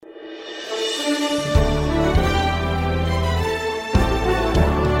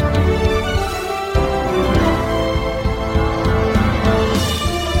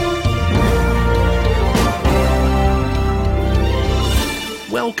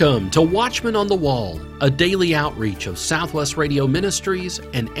Welcome to Watchmen on the Wall, a daily outreach of Southwest Radio Ministries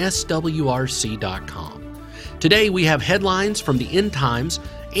and SWRC.com. Today we have headlines from the end times,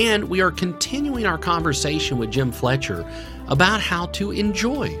 and we are continuing our conversation with Jim Fletcher about how to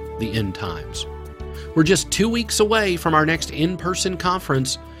enjoy the end times. We're just 2 weeks away from our next in-person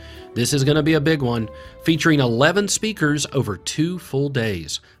conference. This is going to be a big one, featuring 11 speakers over 2 full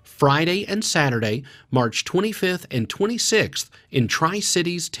days, Friday and Saturday, March 25th and 26th in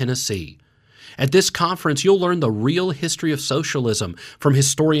Tri-Cities, Tennessee. At this conference, you'll learn the real history of socialism from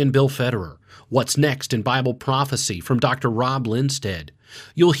historian Bill Federer, what's next in Bible prophecy from Dr. Rob Linstead.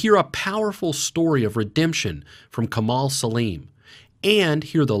 You'll hear a powerful story of redemption from Kamal Salim, and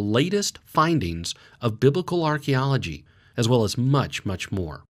hear the latest findings of biblical archaeology, as well as much, much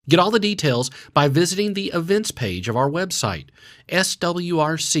more. Get all the details by visiting the events page of our website,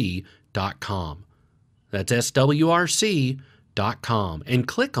 swrc.com. That's swrc.com, and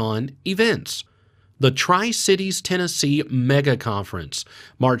click on Events. The Tri-Cities, Tennessee Mega Conference,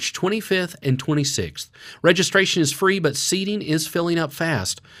 March 25th and 26th. Registration is free, but seating is filling up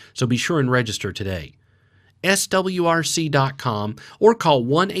fast, so be sure and register today. swrc.com or call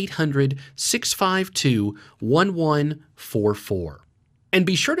 1-800-652-1144. And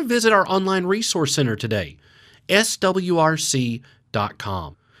be sure to visit our online resource center today, swrc.com.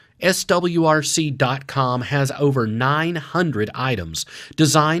 swrc.com has over 900 items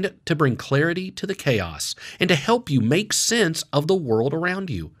designed to bring clarity to the chaos and to help you make sense of the world around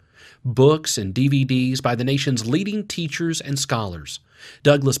you. Books and DVDs by the nation's leading teachers and scholars: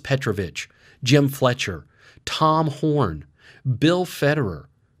 Douglas Petrovich, Jim Fletcher, Tom Horn, Bill Federer,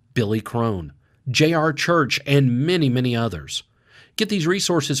 Billy Crone, J.R. Church, and many, many others. Get these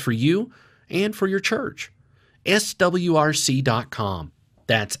resources for you and for your church. swrc.com.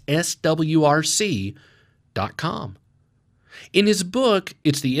 That's swrc.com. In his book,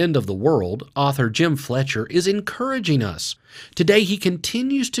 It's the End of the World, author Jim Fletcher is encouraging us. Today he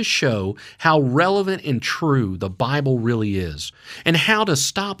continues to show how relevant and true the Bible really is, and how to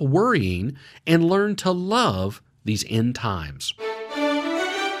stop worrying and learn to love these end times.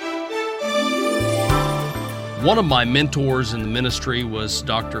 One of my mentors in the ministry was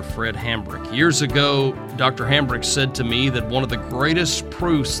Dr. Fred Hambrick. Years ago, Dr. Hambrick said to me that one of the greatest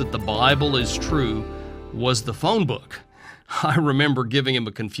proofs that the Bible is true was the phone book. I remember giving him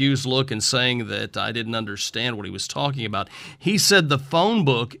a confused look and saying that I didn't understand what he was talking about. He said the phone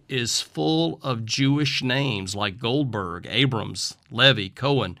book is full of Jewish names like Goldberg, Abrams, Levy,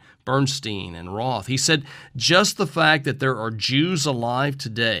 Cohen, Bernstein, and Roth. He said just the fact that there are Jews alive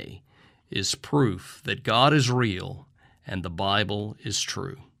today is proof that God is real and the Bible is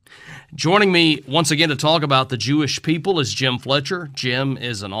true. Joining me once again to talk about the Jewish people is Jim Fletcher. Jim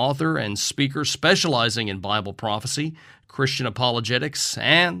is an author and speaker specializing in Bible prophecy, Christian apologetics,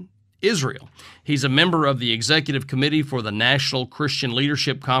 and Israel. He's a member of the executive committee for the National Christian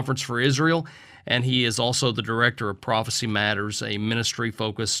Leadership Conference for Israel, and he is also the director of Prophecy Matters, a ministry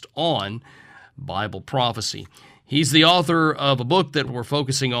focused on Bible prophecy. He's the author of a book that we're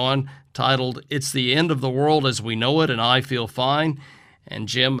focusing on titled It's the End of the World as We Know It, and I Feel Fine. And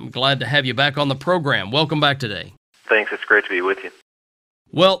Jim, I'm glad to have you back on the program. Welcome back today. Thanks. It's great to be with you.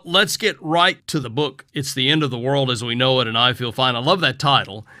 Well, let's get right to the book. It's the End of the World as We Know It, and I Feel Fine. I love that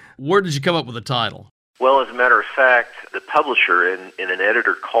title. Where did you come up with the title? Well, as a matter of fact, the publisher and an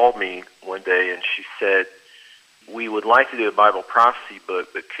editor called me one day, and she said, we would like to do a Bible prophecy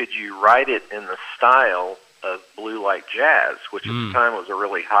book, but could you write it in the style of Blue Like Jazz, which at the time was a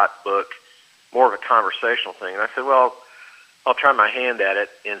really hot book, more of a conversational thing. And I said, well, I'll try my hand at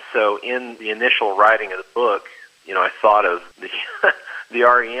it. And so in the initial writing of the book, I thought of the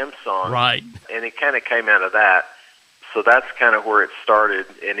REM song. Right. And it kind of came out of that. So that's kind of where it started.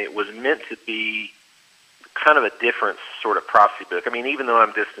 And it was meant to be kind of a different sort of prophecy book. I mean, even though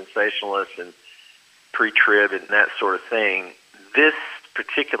I'm dispensationalist and pre-trib and that sort of thing, this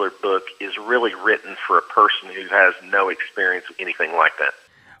particular book is really written for a person who has no experience with anything like that.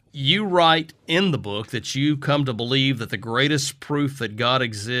 You write in the book that you come to believe that the greatest proof that God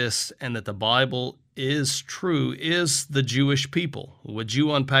exists and that the Bible is true is the Jewish people. Would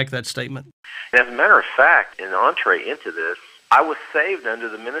you unpack that statement? As a matter of fact, in entree into this, I was saved under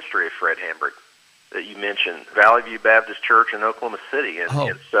the ministry of Fred Hambrick that you mentioned, Valley View Baptist Church in Oklahoma City.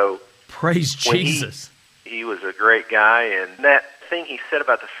 And so praise Jesus. He was a great guy, and that thing he said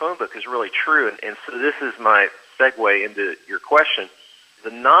about the phone book is really true. And so this is my segue into your question.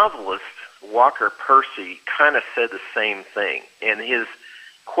 The novelist Walker Percy kind of said the same thing, and his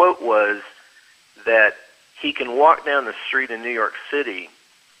quote was that he can walk down the street in New York City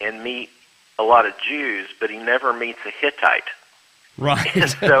and meet a lot of Jews, but he never meets a Hittite. Right. And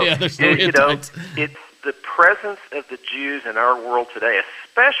so, Yeah, there's no you know, Hittites. it's the presence of the Jews in our world today,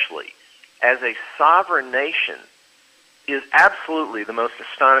 especially as a sovereign nation, is absolutely the most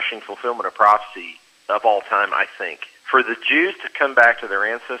astonishing fulfillment of prophecy of all time, I think. For the Jews to come back to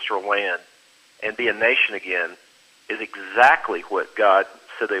their ancestral land and be a nation again is exactly what God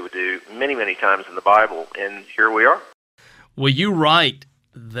said they would do many, many times in the Bible, and here we are. Well, you write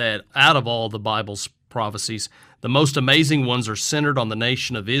that out of all the Bible's prophecies, the most amazing ones are centered on the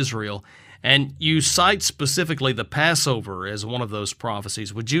nation of Israel, and you cite specifically the Passover as one of those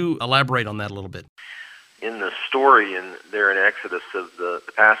prophecies. Would you elaborate on that a little bit? In the story there in Exodus of the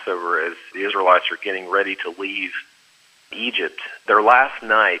Passover, as the Israelites are getting ready to leave Egypt, their last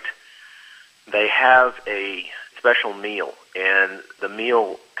night, they have a special meal, and the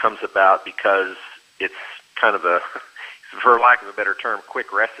meal comes about because it's kind of a, for lack of a better term,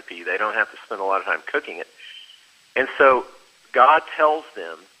 quick recipe. They don't have to spend a lot of time cooking it. And so God tells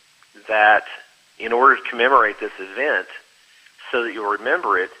them that in order to commemorate this event, so that you'll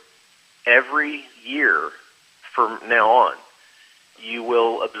remember it, every year from now on, you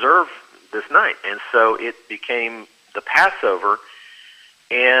will observe this night. And so it became the Passover.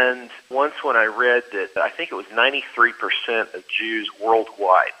 And once when I read that, I think it was 93% of Jews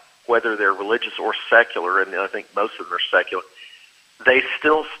worldwide, whether they're religious or secular, and I think most of them are secular, they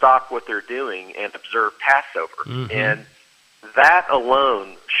still stop what they're doing and observe Passover. Mm-hmm. And that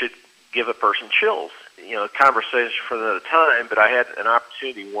alone should give a person chills. You know, a conversation for another time, but I had an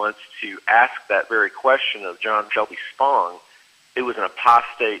opportunity once to ask that very question of John Shelby Spong, who was an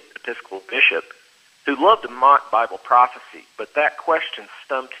apostate Episcopal bishop who loved to mock Bible prophecy, but that question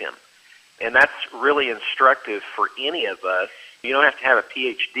stumped him. And that's really instructive for any of us. You don't have to have a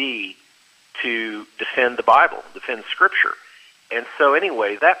PhD to defend the Bible, defend Scripture. And so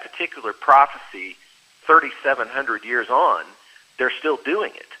anyway, that particular prophecy, 3,700 years on, they're still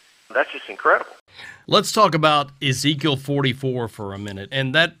doing it. That's just incredible. Let's talk about Ezekiel 44 for a minute.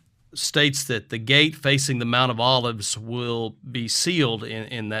 And that states that the gate facing the Mount of Olives will be sealed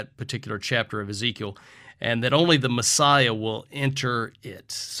in that particular chapter of Ezekiel, and that only the Messiah will enter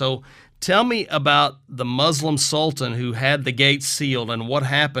it. So tell me about the Muslim Sultan who had the gate sealed and what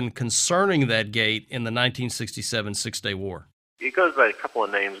happened concerning that gate in the 1967 Six-Day War. It goes by a couple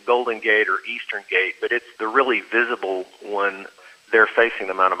of names, Golden Gate or Eastern Gate, but it's the really visible one there facing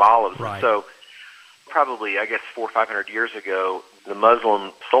the Mount of Olives. Right. So probably, I guess, 400 or 500 years ago, the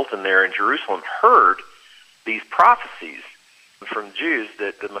Muslim Sultan there in Jerusalem heard these prophecies from Jews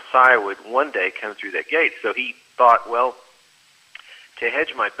that the Messiah would one day come through that gate. So he thought, well, to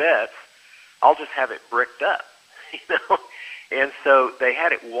hedge my bets, I'll just have it bricked up, you know. And so they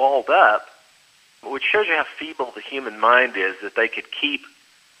had it walled up, which shows you how feeble the human mind is, that they could keep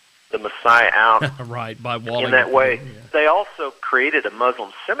the Messiah out right, by walling in that way. Yeah. They also created a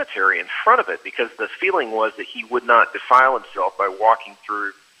Muslim cemetery in front of it because the feeling was that he would not defile himself by walking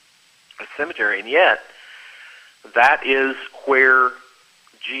through a cemetery. And yet, that is where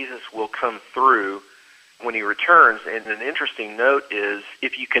Jesus will come through when he returns. And an interesting note is,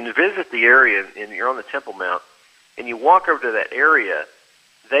 if you can visit the area and you're on the Temple Mount and you walk over to that area,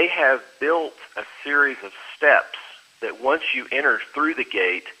 they have built a series of steps that once you enter through the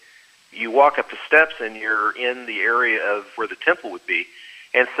gate, you walk up the steps and you're in the area of where the temple would be.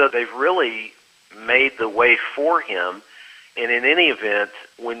 And so they've really made the way for him. And in any event,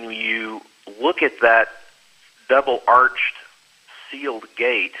 when you look at that double-arched, sealed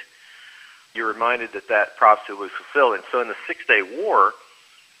gate, you're reminded that that prophecy was fulfilled. And so in the Six-Day War,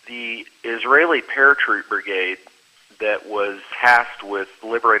 the Israeli paratroop brigade that was tasked with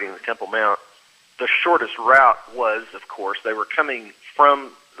liberating the Temple Mount, the shortest route was, of course, they were coming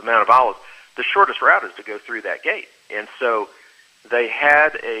from the Mount of Olives. The shortest route is to go through that gate. And so they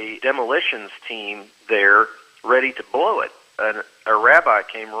had a demolitions team there ready to blow it. And a rabbi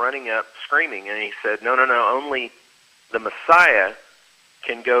came running up screaming, and he said, no, only the Messiah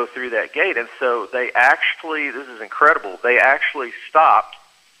can go through that gate. And so they actually, this is incredible, they actually stopped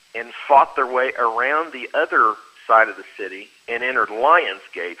and fought their way around the other side of the city and entered Lion's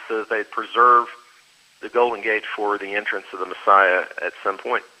Gate so that they'd preserve the Golden Gate for the entrance of the Messiah at some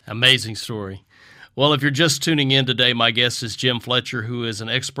point. Amazing story. Well, if you're just tuning in today, my guest is Jim Fletcher, who is an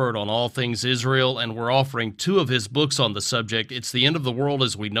expert on all things Israel, and we're offering two of his books on the subject. It's The End of the World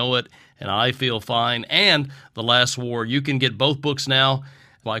as We Know It, and I Feel Fine, and The Last War. You can get both books now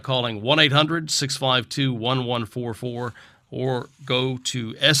by calling 1-800-652-1144 or go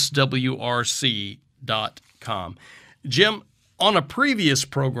to swrc.com. Jim, on a previous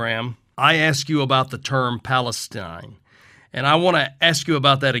program, I asked you about the term Palestine, And I want to ask you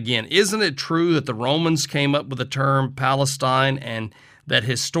about that again. Isn't it true that the Romans came up with the term Palestine and that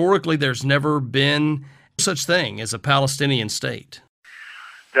historically there's never been such thing as a Palestinian state?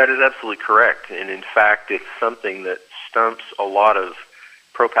 That is absolutely correct. And in fact, it's something that stumps a lot of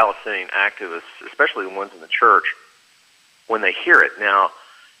pro-Palestinian activists, especially the ones in the church, when they hear it. Now,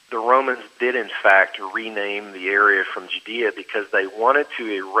 the Romans did in fact rename the area from Judea because they wanted to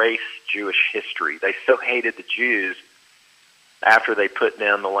erase Jewish history. They so hated the Jews after they put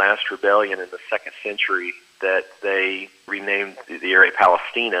down the last rebellion in the 2nd century that they renamed the area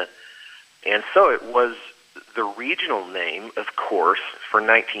Palestina. And so it was the regional name, of course, for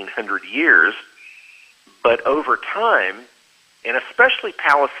 1900 years, but over time, and especially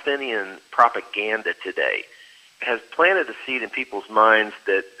Palestinian propaganda today, has planted the seed in people's minds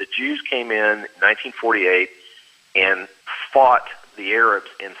that the Jews came in 1948 and fought the Arabs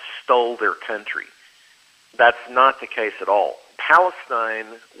and stole their country. That's not the case at all. Palestine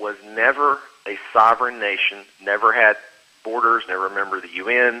was never a sovereign nation, never had borders, never a member of the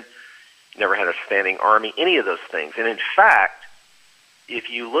UN, never had a standing army, any of those things. And in fact, if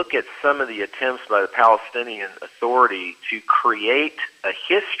you look at some of the attempts by the Palestinian Authority to create a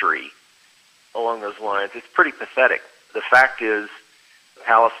history along those lines, it's pretty pathetic. The fact is,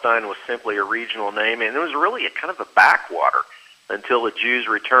 Palestine was simply a regional name, and it was really a kind of a backwater until the Jews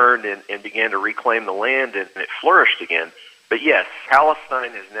returned and began to reclaim the land, and it flourished again. But yes,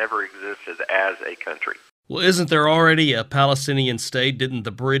 Palestine has never existed as a country. Well, isn't there already a Palestinian state? Didn't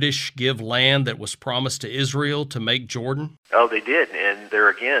the British give land that was promised to Israel to make Jordan? Oh, they did. And there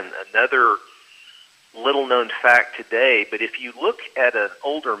again, another little-known fact today. But if you look at an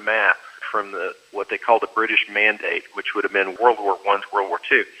older map from what they call the British Mandate, which would have been World War I to World War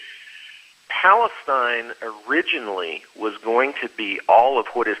II, Palestine originally was going to be all of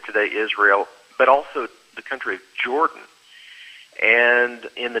what is today Israel, but also the country of Jordan. And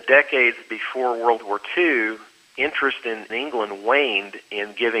in the decades before World War II, interest in England waned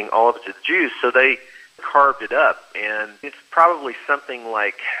in giving all of it to the Jews, so they carved it up. And it's probably something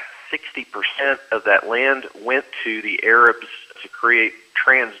like 60% of that land went to the Arabs to create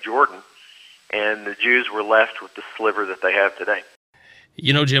Transjordan, and the Jews were left with the sliver that they have today.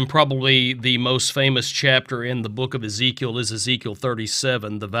 You know, Jim, probably the most famous chapter in the book of Ezekiel is Ezekiel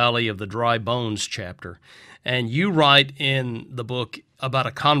 37, the Valley of the Dry Bones chapter. And you write in the book about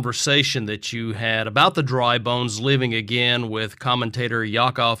a conversation that you had about the dry bones living again with commentator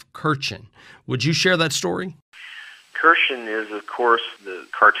Yaakov Kirchen. Would you share that story? Kirchen is, of course, the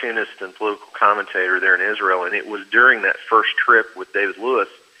cartoonist and political commentator there in Israel, and it was during that first trip with David Lewis.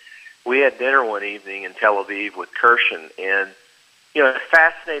 We had dinner one evening in Tel Aviv with Kirchen, and a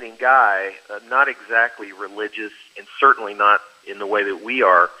fascinating guy, not exactly religious, and certainly not in the way that we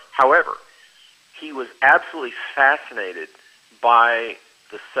are. However, he was absolutely fascinated by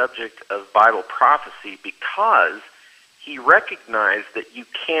the subject of Bible prophecy because he recognized that you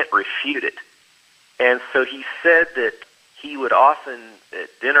can't refute it. And so he said that he would often, at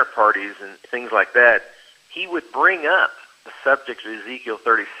dinner parties and things like that, he would bring up the subject of Ezekiel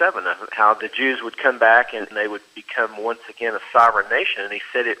 37, of how the Jews would come back and they would become once again a sovereign nation. And he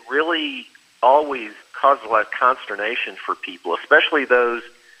said it really always caused a lot of consternation for people, especially those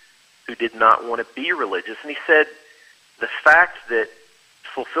who did not want to be religious. And he said the fact that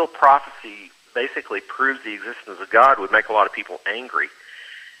fulfilled prophecy basically proves the existence of God would make a lot of people angry.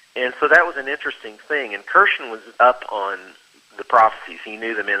 And so that was an interesting thing. And Kirchen was up on the prophecies. He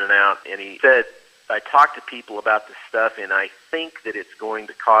knew them in and out. And he said, I talk to people about this stuff, and I think that it's going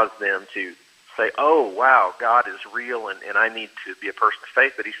to cause them to say, oh, wow, God is real, and I need to be a person of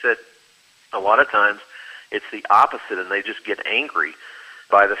faith. But he said a lot of times it's the opposite, and they just get angry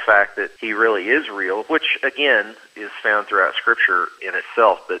by the fact that he really is real, which, again, is found throughout Scripture in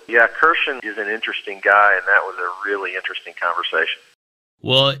itself. But, yeah, Kirchen is an interesting guy, and that was a really interesting conversation.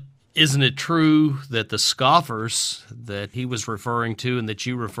 Well, isn't it true that the scoffers that he was referring to and that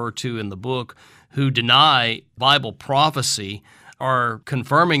you refer to in the book who deny Bible prophecy are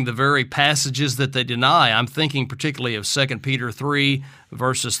confirming the very passages that they deny? I'm thinking particularly of 2 Peter 3,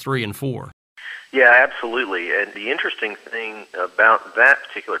 verses 3 and 4. Yeah, absolutely. And the interesting thing about that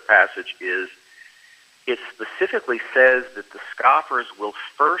particular passage is it specifically says that the scoffers will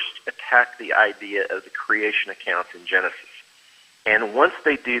first attack the idea of the creation accounts in Genesis. And once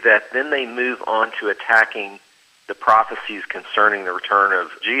they do that, then they move on to attacking the prophecies concerning the return of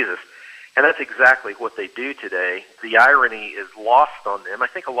Jesus. And that's exactly what they do today. The irony is lost on them. I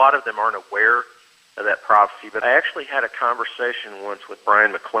think a lot of them aren't aware of that prophecy, but I actually had a conversation once with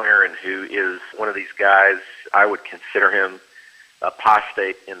Brian McLaren, who is one of these guys. I would consider him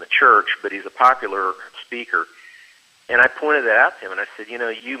apostate in the church, but he's a popular speaker. And I pointed that out to him, and I said,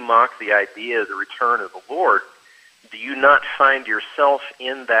 you mock the idea of the return of the Lord. Do you not find yourself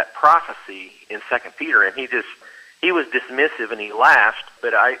in that prophecy in 2 Peter? And he was dismissive and he laughed,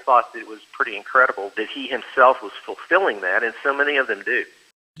 but I thought that it was pretty incredible that he himself was fulfilling that, and so many of them do.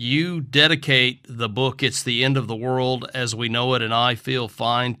 You dedicate the book, It's the End of the World as We Know It and I Feel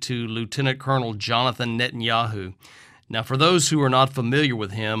Fine, to Lieutenant Colonel Jonathan Netanyahu. Now, for those who are not familiar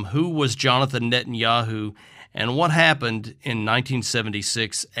with him, who was Jonathan Netanyahu and what happened in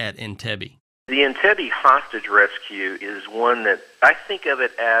 1976 at Entebbe? The Entebbe hostage rescue is one that I think of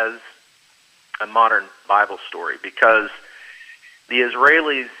it as a modern Bible story, because the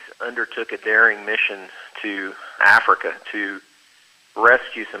Israelis undertook a daring mission to Africa to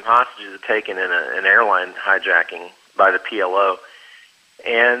rescue some hostages taken in an airline hijacking by the PLO.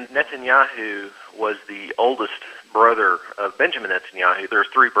 And Netanyahu was the oldest brother of Benjamin Netanyahu. There are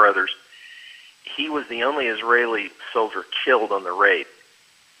three brothers. He was the only Israeli soldier killed on the raid.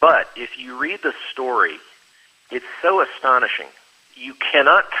 But if you read the story, it's so astonishing. You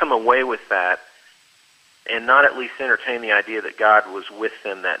cannot come away with that and not at least entertain the idea that God was with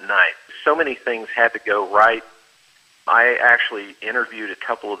them that night. So many things had to go right. I actually interviewed a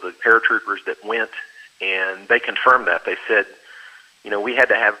couple of the paratroopers that went, and they confirmed that. They said, we had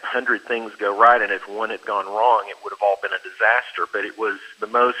to have 100 things go right, and if one had gone wrong, it would have all been a disaster. But it was the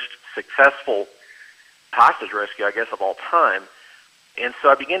most successful hostage rescue, I guess, of all time. And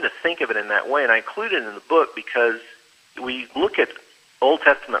so I began to think of it in that way, and I included it in the book because we look at Old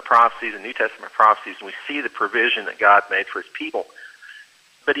Testament prophecies and New Testament prophecies, and we see the provision that God made for his people.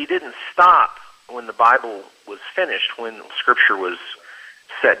 But he didn't stop when the Bible was finished, when Scripture was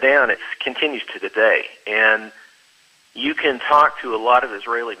set down. It continues to today. And you can talk to a lot of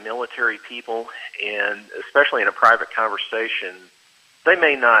Israeli military people, and especially in a private conversation, they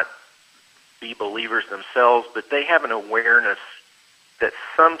may not be believers themselves, but they have an awareness that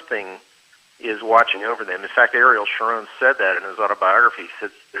something is watching over them. In fact, Ariel Sharon said that in his autobiography. He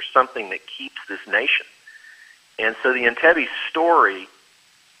said, there's something that keeps this nation. And so the Entebbe story,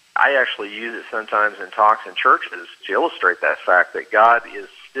 I actually use it sometimes in talks in churches to illustrate that fact, that God is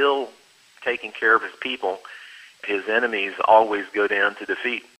still taking care of his people. His enemies always go down to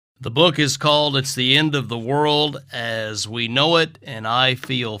defeat. The book is called It's the End of the World as We Know It and I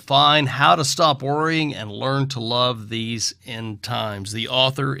Feel Fine, How to Stop Worrying and Learn to Love These End Times. The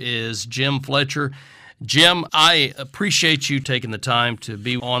author is Jim Fletcher. Jim, I appreciate you taking the time to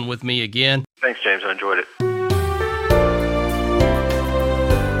be on with me again. Thanks, James. I enjoyed it.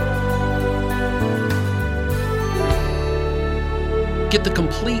 Get the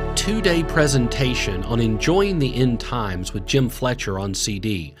complete 2-day presentation on enjoying the end times with Jim Fletcher on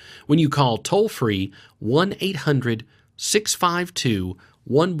CD when you call toll-free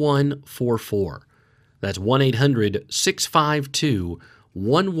 1-800-652-1144. That's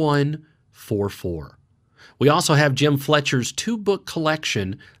 1-800-652-1144. We also have Jim Fletcher's 2-book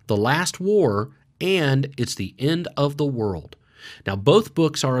collection, The Last War and It's the End of the World. Now, both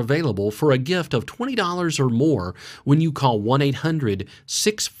books are available for a gift of $20 or more when you call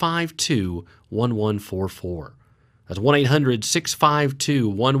 1-800-652-1144. That's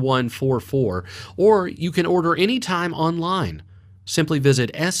 1-800-652-1144, or you can order anytime online. Simply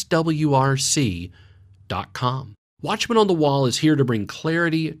visit swrc.com. Watchman on the Wall is here to bring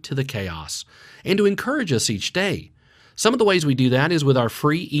clarity to the chaos and to encourage us each day. Some of the ways we do that is with our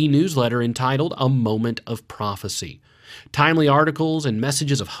free e-newsletter entitled A Moment of Prophecy. Timely articles and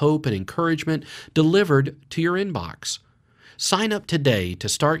messages of hope and encouragement delivered to your inbox. Sign up today to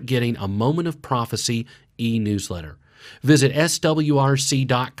start getting a Moment of Prophecy e-newsletter. Visit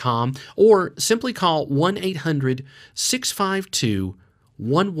swrc.com or simply call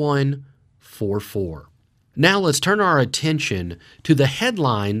 1-800-652-1144. Now let's turn our attention to the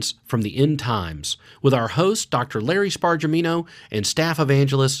headlines from the end times with our host, Dr. Larry Spargimino, and staff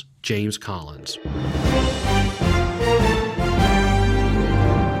evangelist, James Collins.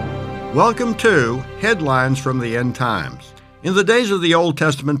 Welcome to Headlines from the End Times. In the days of the Old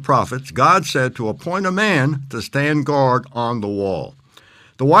Testament prophets, God said to appoint a man to stand guard on the wall.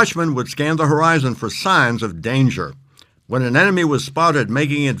 The watchman would scan the horizon for signs of danger. When an enemy was spotted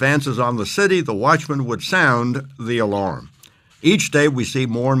making advances on the city, the watchman would sound the alarm. Each day we see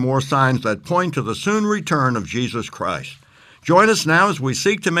more and more signs that point to the soon return of Jesus Christ. Join us now as we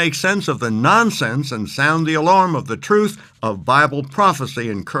seek to make sense of the nonsense and sound the alarm of the truth of Bible prophecy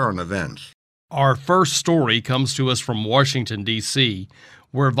and current events. Our first story comes to us from Washington, D.C.,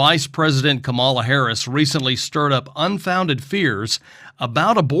 where Vice President Kamala Harris recently stirred up unfounded fears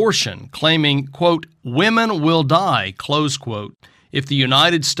about abortion, claiming, quote, women will die, close quote, if the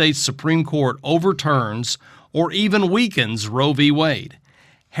United States Supreme Court overturns or even weakens Roe v. Wade.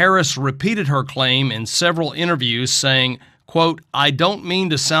 Harris repeated her claim in several interviews, saying, quote, "I don't mean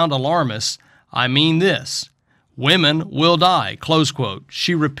to sound alarmist. I mean this. Women will die," close quote.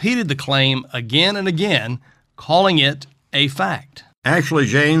 She repeated the claim again and again, calling it a fact. Actually,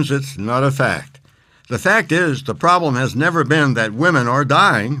 James, it's not a fact. The fact is, the problem has never been that women are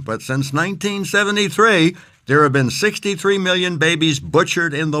dying, but since 1973, there have been 63 million babies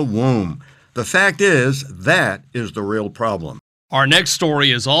butchered in the womb. The fact is, that is the real problem. Our next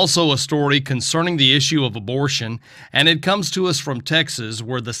story is also a story concerning the issue of abortion, and it comes to us from Texas,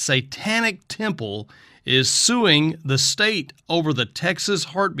 where the Satanic Temple is suing the state over the Texas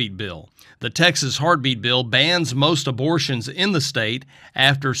Heartbeat Bill. The Texas Heartbeat Bill bans most abortions in the state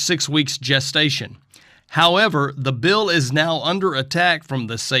after 6 weeks gestation. However, the bill is now under attack from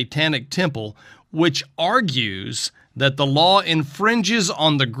the Satanic Temple, which argues that the law infringes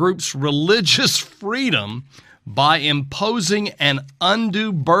on the group's religious freedom by imposing an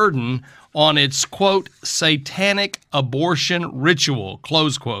undue burden on its, quote, satanic abortion ritual,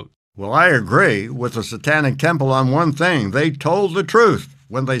 close quote. Well, I agree with the Satanic Temple on one thing. They told the truth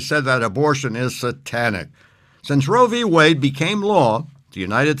when they said that abortion is satanic. Since Roe v. Wade became law, the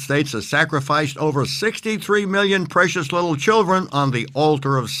United States has sacrificed over 63 million precious little children on the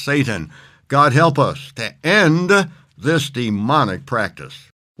altar of Satan. God help us to end this demonic practice.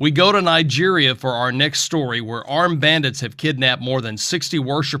 We go to Nigeria for our next story, where armed bandits have kidnapped more than 60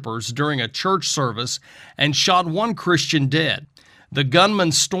 worshipers during a church service and shot one Christian dead. The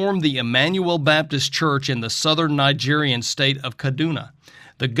gunmen stormed the Emmanuel Baptist Church in the southern Nigerian state of Kaduna.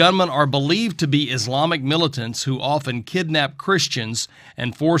 The gunmen are believed to be Islamic militants who often kidnap Christians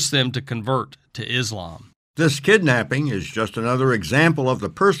and force them to convert to Islam. This kidnapping is just another example of the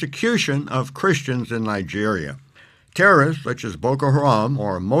persecution of Christians in Nigeria. Terrorists such as Boko Haram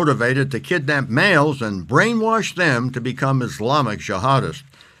are motivated to kidnap males and brainwash them to become Islamic jihadists.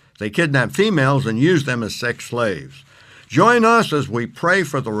 They kidnap females and use them as sex slaves. Join us as we pray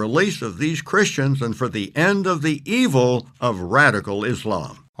for the release of these Christians and for the end of the evil of radical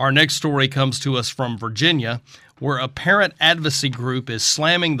Islam. Our next story comes to us from Virginia, where a parent advocacy group is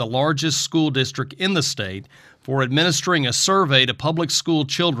slamming the largest school district in the state for administering a survey to public school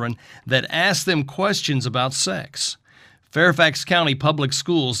children that asks them questions about sex. Fairfax County Public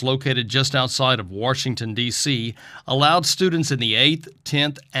Schools, located just outside of Washington, D.C., allowed students in the 8th,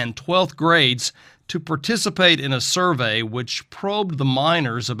 10th, and 12th grades to participate in a survey which probed the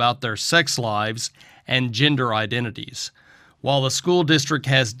minors about their sex lives and gender identities. While the school district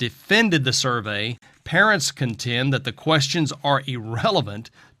has defended the survey, parents contend that the questions are irrelevant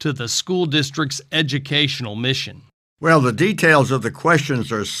to the school district's educational mission. Well, the details of the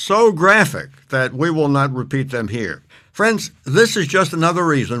questions are so graphic that we will not repeat them here. Friends, this is just another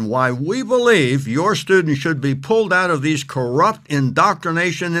reason why we believe your students should be pulled out of these corrupt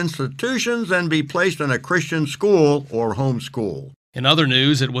indoctrination institutions and be placed in a Christian school or homeschool. In other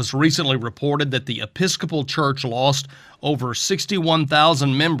news, it was recently reported that the Episcopal Church lost over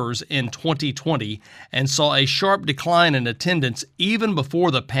 61,000 members in 2020 and saw a sharp decline in attendance even before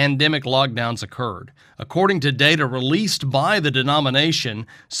the pandemic lockdowns occurred. According to data released by the denomination,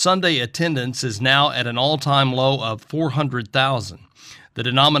 Sunday attendance is now at an all-time low of 400,000. The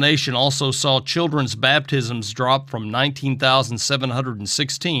denomination also saw children's baptisms drop from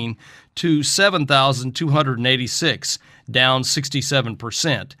 19,716 to 7,286, down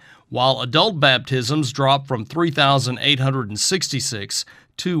 67%, while adult baptisms dropped from 3,866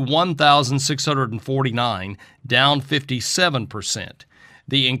 to 1,649, down 57%.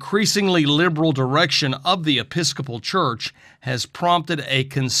 The increasingly liberal direction of the Episcopal Church has prompted a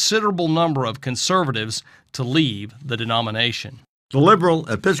considerable number of conservatives to leave the denomination. The liberal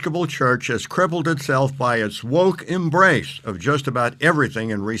Episcopal Church has crippled itself by its woke embrace of just about everything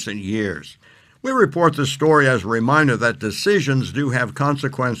in recent years. We report this story as a reminder that decisions do have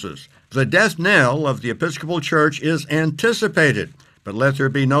consequences. The death knell of the Episcopal Church is anticipated, but let there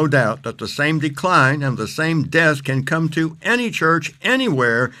be no doubt that the same decline and the same death can come to any church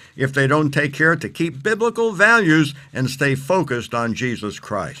anywhere if they don't take care to keep biblical values and stay focused on Jesus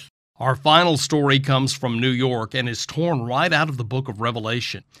Christ. Our final story comes from New York and is torn right out of the book of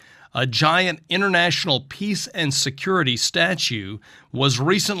Revelation. A giant international peace and security statue was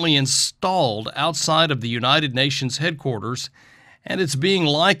recently installed outside of the United Nations headquarters, and it's being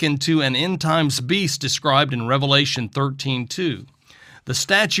likened to an end-times beast described in Revelation 13:2. The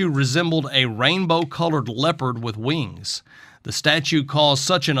statue resembled a rainbow-colored leopard with wings. The statue caused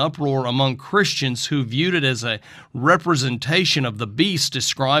such an uproar among Christians who viewed it as a representation of the beast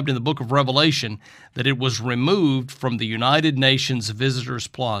described in the book of Revelation that it was removed from the United Nations Visitors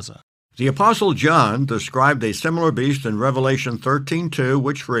Plaza. The Apostle John described a similar beast in Revelation 13:2,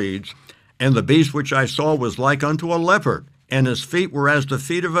 which reads, "And the beast which I saw was like unto a leopard, and his feet were as the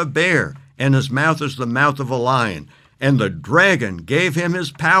feet of a bear, and his mouth as the mouth of a lion. And the dragon gave him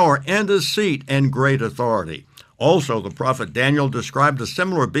his power and his seat and great authority." Also, the prophet Daniel described a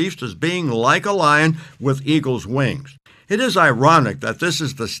similar beast as being like a lion with eagle's wings. It is ironic that this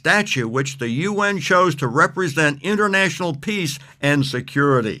is the statue which the UN chose to represent international peace and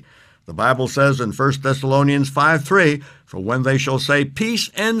security. The Bible says in 1 Thessalonians 5:3, "For when they shall say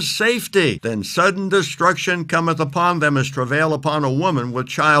peace and safety, then sudden destruction cometh upon them as travail upon a woman with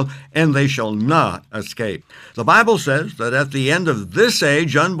child, and they shall not escape." The Bible says that at the end of this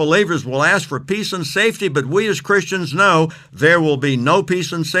age, unbelievers will ask for peace and safety, but we as Christians know there will be no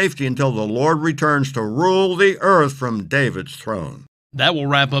peace and safety until the Lord returns to rule the earth from David's throne. That will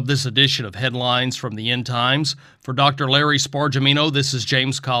wrap up this edition of Headlines from the End Times. For Dr. Larry Spargimino, this is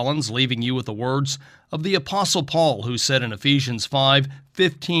James Collins, leaving you with the words of the Apostle Paul, who said in Ephesians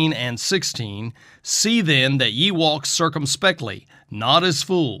 5:15 and 16, "See then that ye walk circumspectly, not as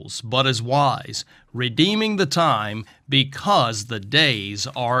fools, but as wise, redeeming the time, because the days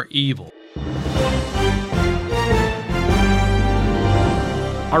are evil."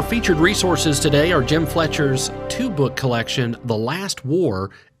 Our featured resources today are Jim Fletcher's two-book collection, The Last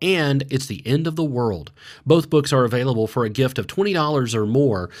War, and It's the End of the World. Both books are available for a gift of $20 or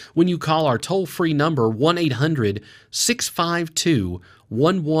more when you call our toll-free number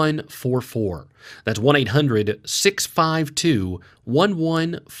 1-800-652-1144. That's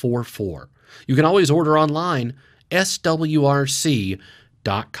 1-800-652-1144. You can always order online, swrc.com.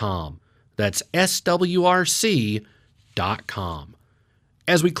 That's swrc.com.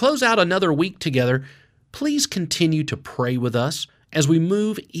 As we close out another week together, please continue to pray with us as we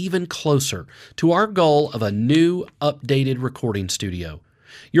move even closer to our goal of a new, updated recording studio.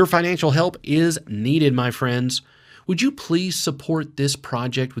 Your financial help is needed, my friends. Would you please support this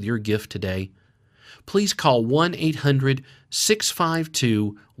project with your gift today? Please call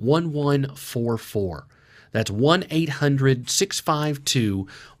 1-800-652-1144. That's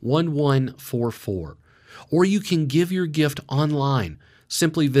 1-800-652-1144. Or you can give your gift online.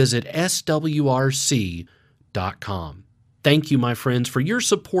 Simply visit swrc.com. Thank you, my friends, for your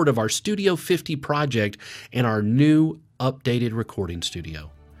support of our Studio 50 project and our new updated recording studio.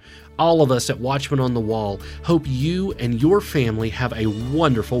 All of us at Watchmen on the Wall hope you and your family have a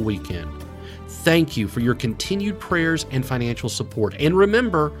wonderful weekend. Thank you for your continued prayers and financial support. And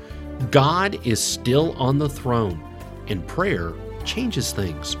remember, God is still on the throne, and prayer changes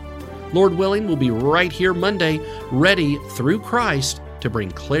things. Lord willing, we'll be right here Monday, ready through Christ to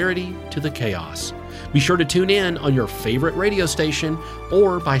bring clarity to the chaos. Be sure to tune in on your favorite radio station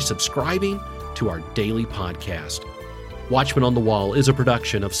or by subscribing to our daily podcast. Watchmen on the Wall is a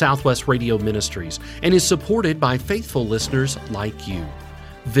production of Southwest Radio Ministries and is supported by faithful listeners like you.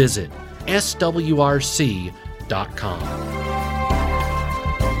 Visit swrc.com.